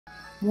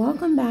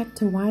Welcome back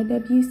to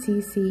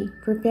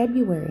Ywcc for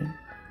February,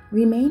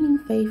 Remaining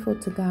Faithful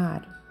to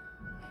God.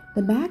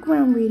 The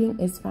background reading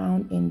is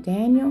found in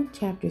Daniel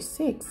chapter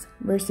 6,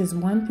 verses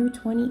 1 through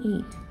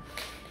 28.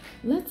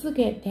 Let's look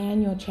at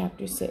Daniel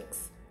chapter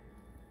 6.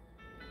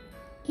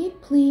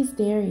 It pleased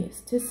Darius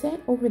to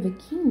set over the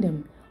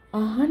kingdom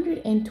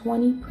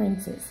 120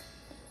 princes,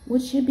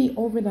 which should be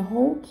over the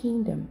whole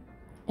kingdom,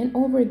 and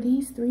over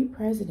these 3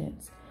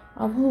 presidents,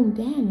 of whom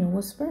Daniel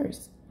was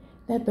first,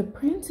 that the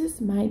princes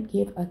might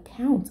give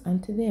accounts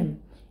unto them,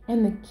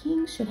 and the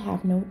king should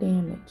have no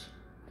damage.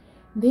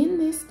 Then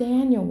this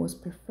Daniel was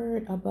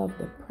preferred above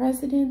the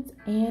presidents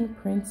and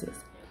princes,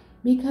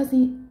 because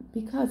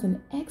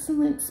an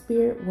excellent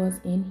spirit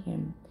was in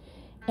him,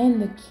 and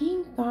the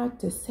king thought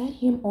to set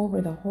him over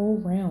the whole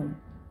realm.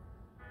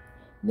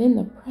 Then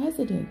the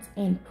presidents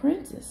and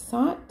princes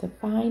sought to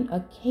find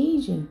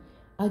occasion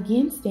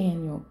against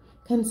Daniel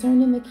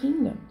concerning the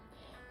kingdom,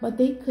 but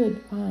they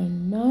could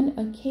find none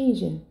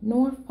occasion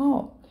nor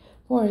fault,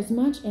 for as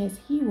much as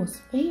he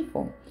was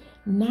faithful,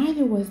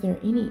 neither was there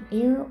any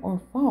error or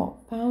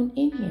fault found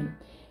in him.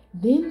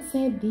 Then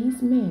said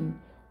these men,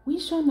 We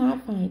shall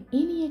not find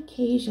any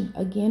occasion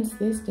against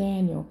this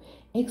Daniel,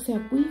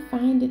 except we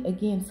find it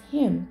against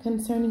him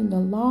concerning the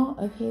law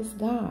of his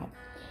God.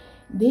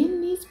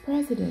 Then these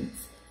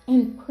presidents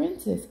and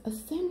princes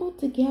assembled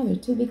together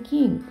to the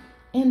king,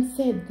 and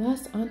said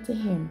thus unto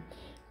him,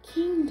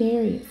 King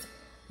Darius,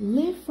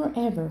 live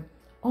forever.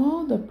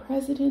 All the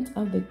presidents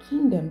of the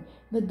kingdom,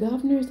 the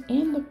governors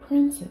and the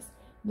princes,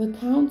 the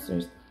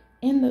counselors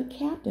and the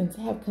captains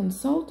have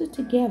consulted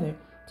together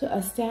to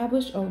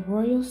establish a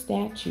royal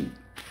statute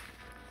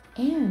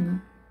and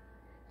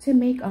to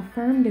make a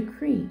firm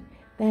decree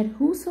that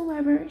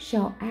whosoever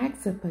shall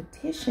ask a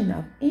petition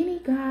of any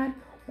god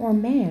or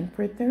man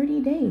for 30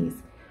 days,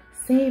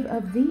 save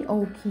of thee,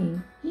 O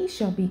king, he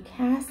shall be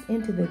cast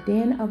into the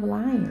den of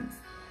lions.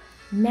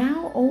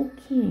 Now, O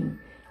king,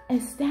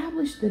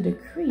 establish the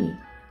decree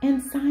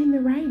and sign the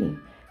writing,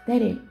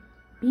 that it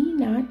be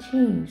not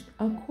changed,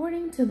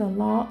 according to the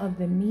law of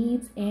the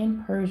Medes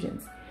and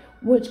Persians,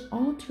 which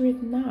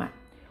altereth not.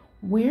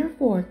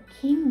 Wherefore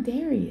King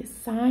Darius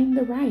signed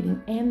the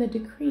writing and the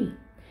decree.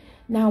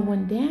 Now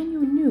when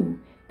Daniel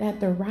knew that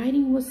the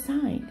writing was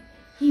signed,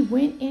 he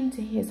went into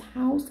his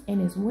house,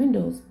 and his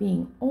windows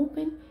being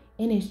open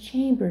in his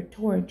chamber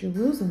toward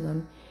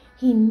Jerusalem,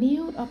 he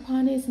kneeled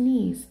upon his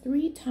knees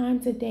 3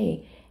 times a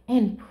day,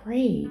 and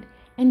prayed,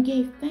 and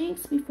gave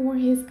thanks before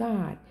his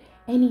God,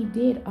 and he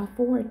did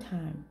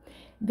aforetime.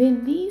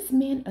 Then these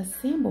men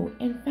assembled,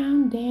 and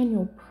found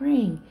Daniel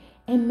praying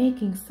and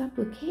making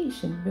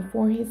supplication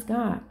before his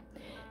God.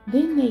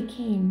 Then they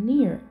came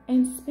near,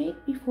 and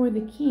spake before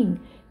the king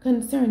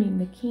concerning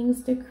the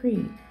king's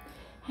decree.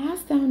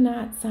 Hast thou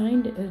not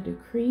signed a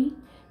decree,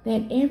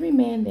 that every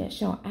man that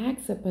shall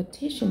ask a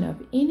petition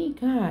of any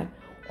god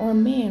or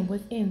man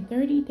within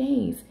 30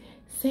 days,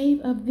 save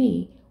of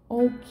thee,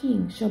 O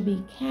king, shall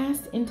be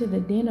cast into the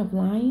den of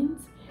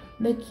lions?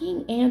 The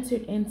king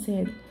answered and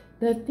said,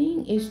 The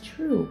thing is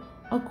true,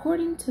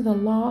 according to the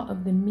law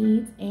of the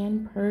Medes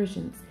and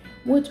Persians,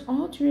 which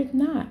altereth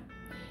not.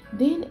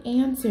 Then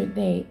answered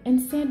they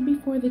and said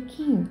before the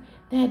king,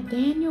 that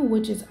Daniel,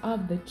 which is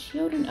of the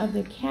children of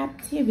the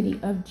captivity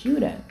of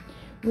Judah,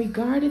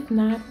 regardeth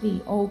not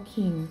thee, O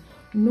king,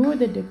 nor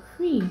the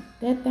decree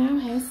that thou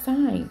hast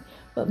signed,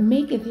 but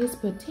maketh his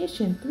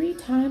petition 3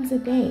 times a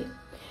day.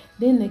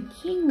 Then the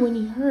king, when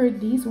he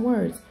heard these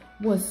words,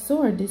 was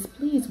sore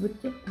displeased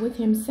with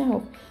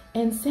himself,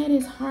 and set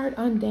his heart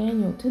on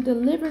Daniel to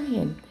deliver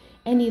him,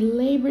 and he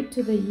labored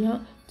to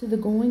the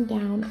going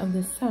down of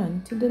the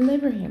sun to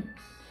deliver him.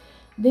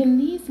 Then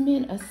these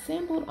men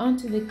assembled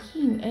unto the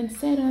king, and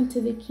said unto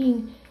the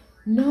king,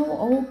 Know,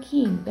 O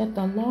king, that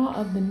the law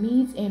of the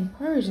Medes and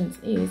Persians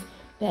is,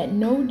 that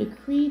no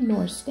decree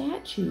nor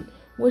statute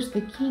which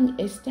the king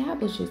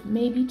establishes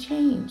may be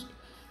changed.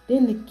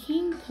 Then the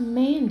king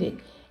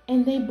commanded,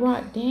 and they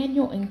brought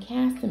Daniel and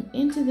cast him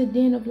into the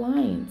den of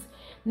lions.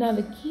 Now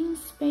the king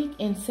spake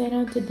and said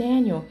unto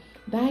Daniel,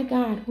 Thy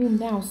God, whom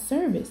thou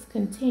servest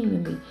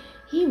continually,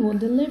 he will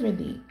deliver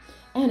thee.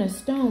 And a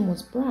stone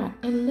was brought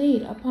and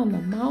laid upon the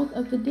mouth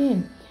of the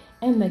den,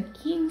 and the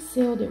king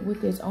sealed it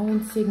with his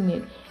own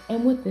signet,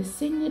 and with the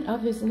signet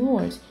of his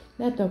lords,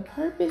 that the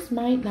purpose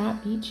might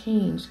not be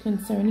changed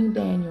concerning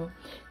Daniel.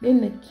 Then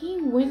the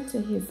king went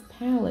to his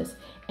palace,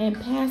 and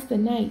passed the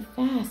night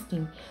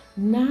fasting,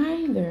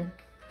 neither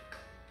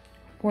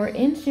were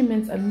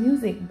instruments of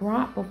music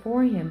brought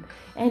before him,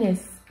 and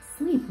his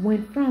sleep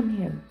went from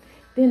him.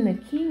 Then the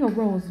king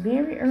arose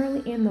very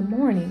early in the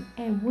morning,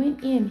 and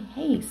went in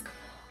haste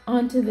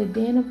unto the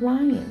den of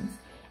lions.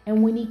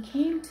 And when he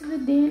came to the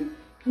den,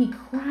 he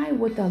cried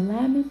with a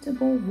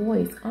lamentable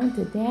voice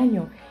unto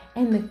Daniel.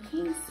 And the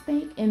king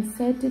spake and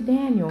said to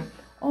Daniel,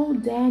 O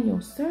Daniel,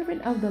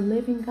 servant of the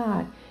living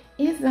God,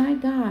 is thy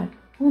God,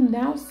 whom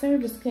thou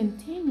servest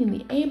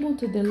continually, able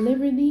to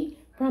deliver thee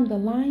from the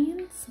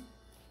lions?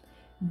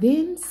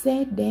 Then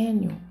said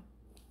Daniel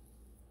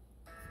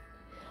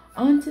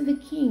unto the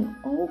king,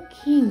 O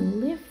king,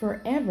 live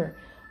forever.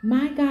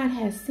 My God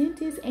has sent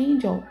his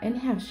angel and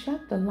have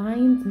shut the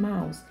lions'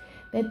 mouths,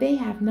 that they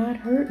have not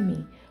hurt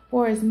me.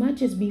 For as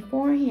much as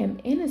before him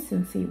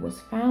innocency was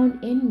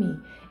found in me,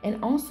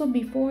 and also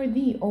before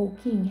thee, O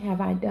king, have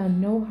I done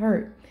no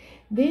hurt.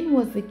 Then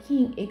was the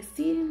king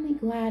exceedingly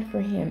glad for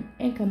him,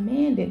 and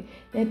commanded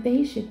that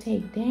they should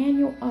take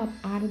Daniel up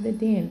out of the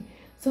den.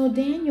 So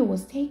Daniel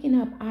was taken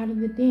up out of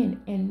the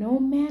den, and no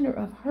manner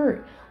of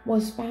hurt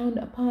was found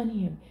upon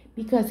him,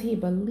 because he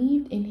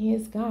believed in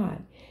his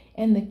God.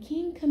 And the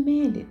king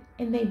commanded,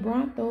 and they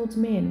brought those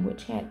men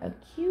which had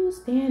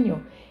accused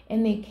Daniel,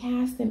 and they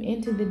cast them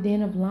into the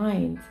den of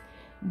lions,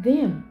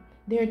 them,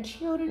 their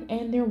children,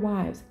 and their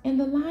wives. And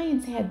the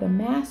lions had the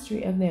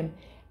mastery of them,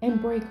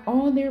 and brake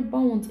all their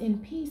bones in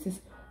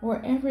pieces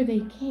wherever they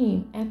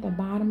came at the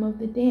bottom of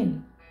the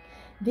den.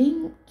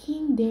 Then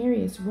King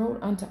Darius wrote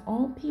unto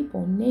all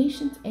people,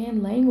 nations,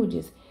 and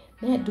languages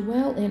that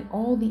dwell in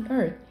all the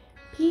earth,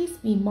 Peace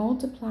be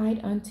multiplied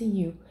unto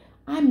you.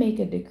 I make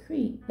a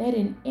decree that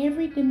in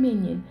every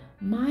dominion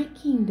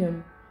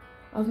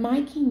of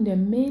my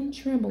kingdom men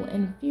tremble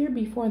and fear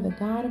before the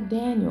God of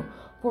Daniel,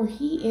 for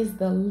he is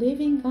the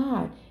living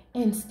God,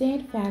 and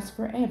steadfast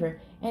forever,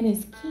 and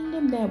his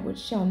kingdom that which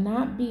shall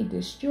not be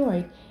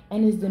destroyed,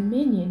 and his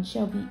dominion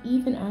shall be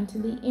even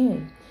unto the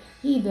end.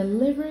 He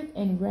delivereth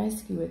and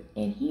rescueth,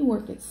 and he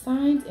worketh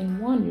signs and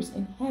wonders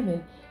in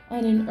heaven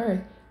and in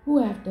earth,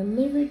 who hath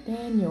delivered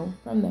Daniel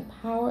from the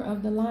power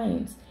of the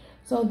lions.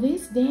 So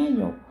this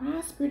Daniel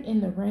prospered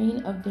in the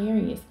reign of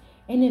Darius,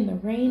 and in the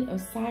reign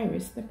of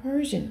Cyrus the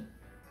Persian.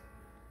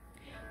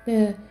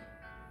 The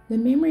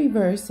memory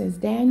verse says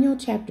Daniel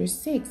chapter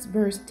 6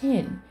 verse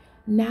 10.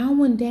 Now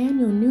when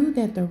Daniel knew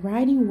that the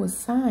writing was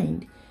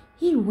signed,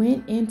 he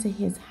went into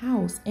his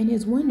house, and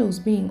his windows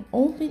being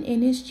open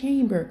in his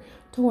chamber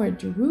toward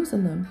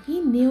Jerusalem,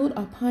 he kneeled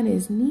upon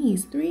his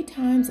knees 3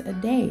 times a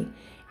day,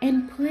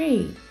 and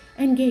prayed,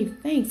 and gave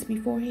thanks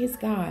before his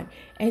God,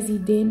 as he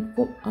did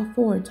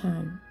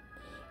aforetime.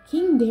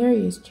 King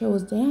Darius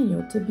chose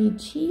Daniel to be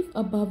chief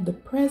above the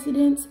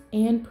presidents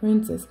and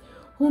princes,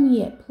 whom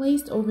he had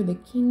placed over the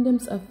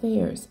kingdom's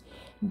affairs.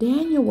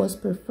 Daniel was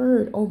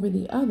preferred over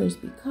the others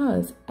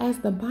because, as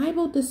the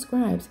Bible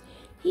describes,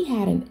 he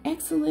had an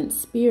excellent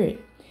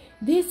spirit.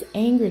 This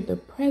angered the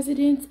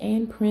presidents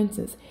and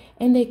princes,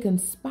 and they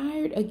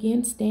conspired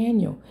against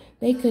Daniel.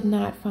 They could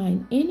not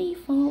find any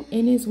fault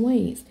in his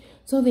ways,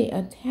 so they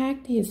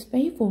attacked his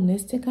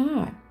faithfulness to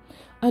God.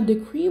 A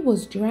decree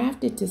was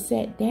drafted to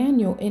set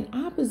Daniel in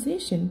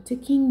opposition to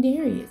King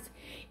Darius.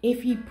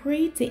 If he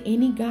prayed to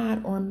any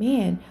god or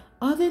man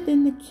other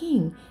than the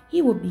king,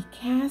 he would be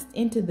cast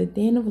into the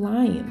den of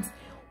lions.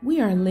 We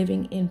are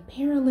living in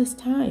perilous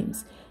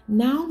times.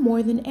 Now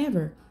more than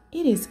ever,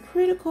 it is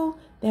critical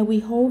that we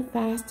hold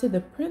fast to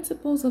the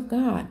principles of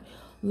God.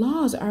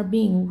 Laws are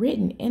being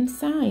written and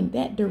signed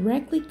that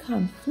directly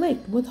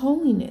conflict with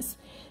holiness.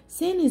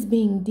 Sin is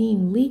being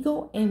deemed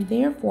legal and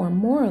therefore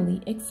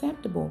morally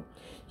acceptable.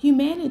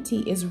 Humanity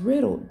is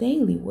riddled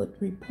daily with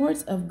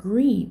reports of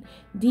greed,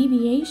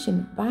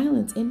 deviation,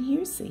 violence, and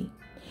heresy.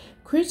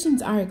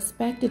 Christians are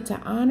expected to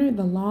honor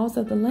the laws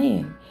of the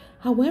land.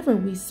 However,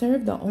 we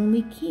serve the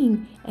only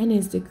King, and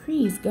his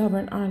decrees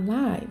govern our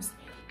lives.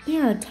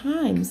 There are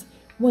times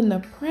when the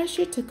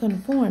pressure to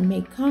conform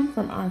may come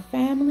from our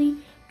family,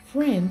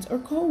 friends, or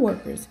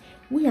co-workers.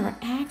 We are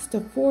asked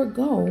to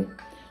forego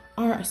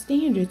our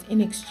standards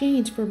in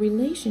exchange for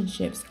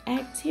relationships,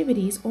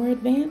 activities, or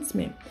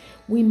advancement.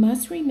 We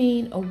must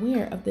remain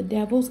aware of the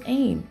devil's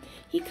aim.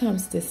 He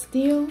comes to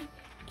steal,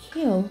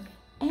 kill,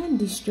 and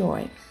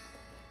destroy.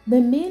 The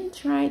men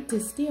tried to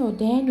steal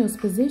Daniel's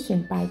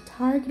position by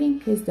targeting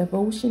his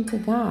devotion to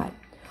God.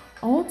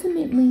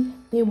 Ultimately,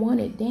 they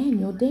wanted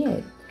Daniel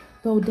dead.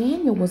 Though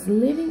Daniel was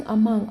living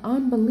among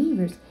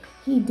unbelievers,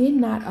 he did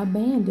not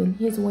abandon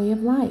his way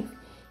of life.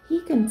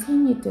 He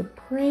continued to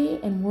pray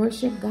and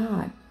worship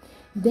God.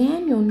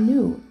 Daniel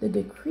knew the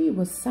decree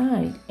was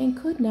signed and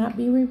could not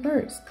be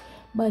reversed,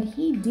 but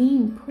he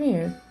deemed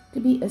prayer to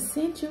be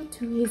essential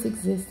to his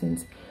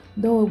existence.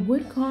 Though it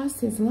would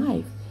cost his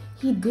life,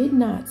 he did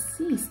not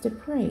cease to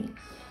pray.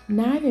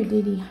 Neither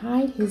did he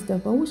hide his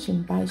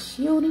devotion by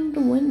shielding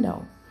the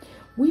window.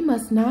 We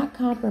must not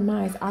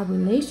compromise our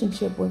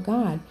relationship with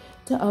God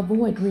to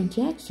avoid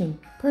rejection,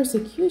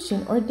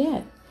 persecution, or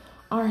death.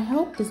 Our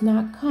help does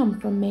not come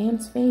from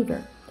man's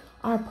favor,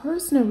 our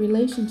personal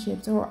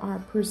relationships, or our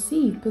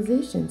perceived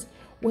positions.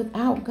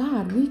 Without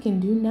God, we can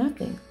do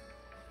nothing.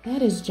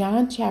 That is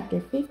John chapter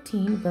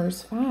 15,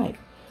 verse 5.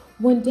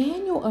 When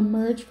Daniel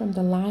emerged from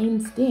the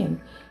lion's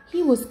den,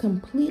 he was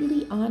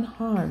completely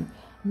unharmed.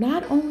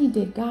 Not only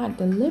did God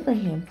deliver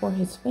him for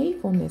his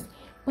faithfulness,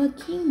 but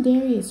King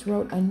Darius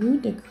wrote a new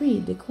decree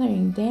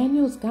declaring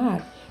Daniel's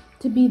God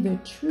to be the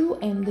true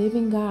and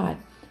living God.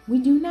 We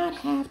do not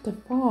have to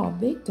fall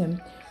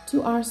victim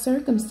to our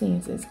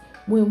circumstances.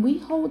 When we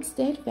hold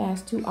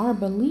steadfast to our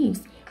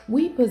beliefs,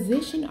 we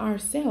position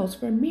ourselves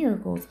for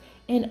miracles,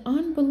 and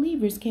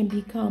unbelievers can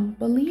become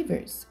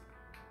believers.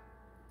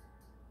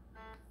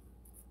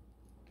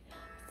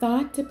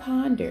 Thought to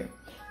ponder.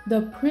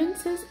 The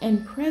princes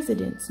and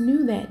presidents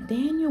knew that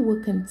Daniel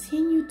would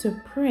continue to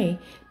pray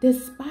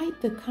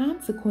despite the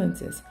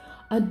consequences.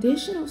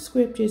 Additional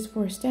scriptures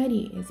for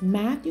study is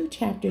Matthew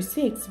chapter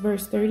 6,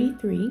 verse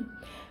 33,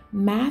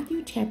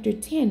 Matthew chapter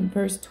 10,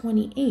 verse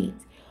 28,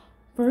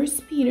 1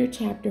 Peter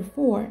chapter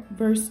 4,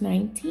 verse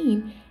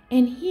 19,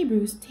 and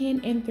Hebrews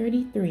 10 and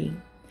 33.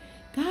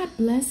 God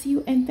bless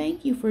you and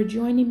thank you for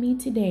joining me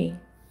today.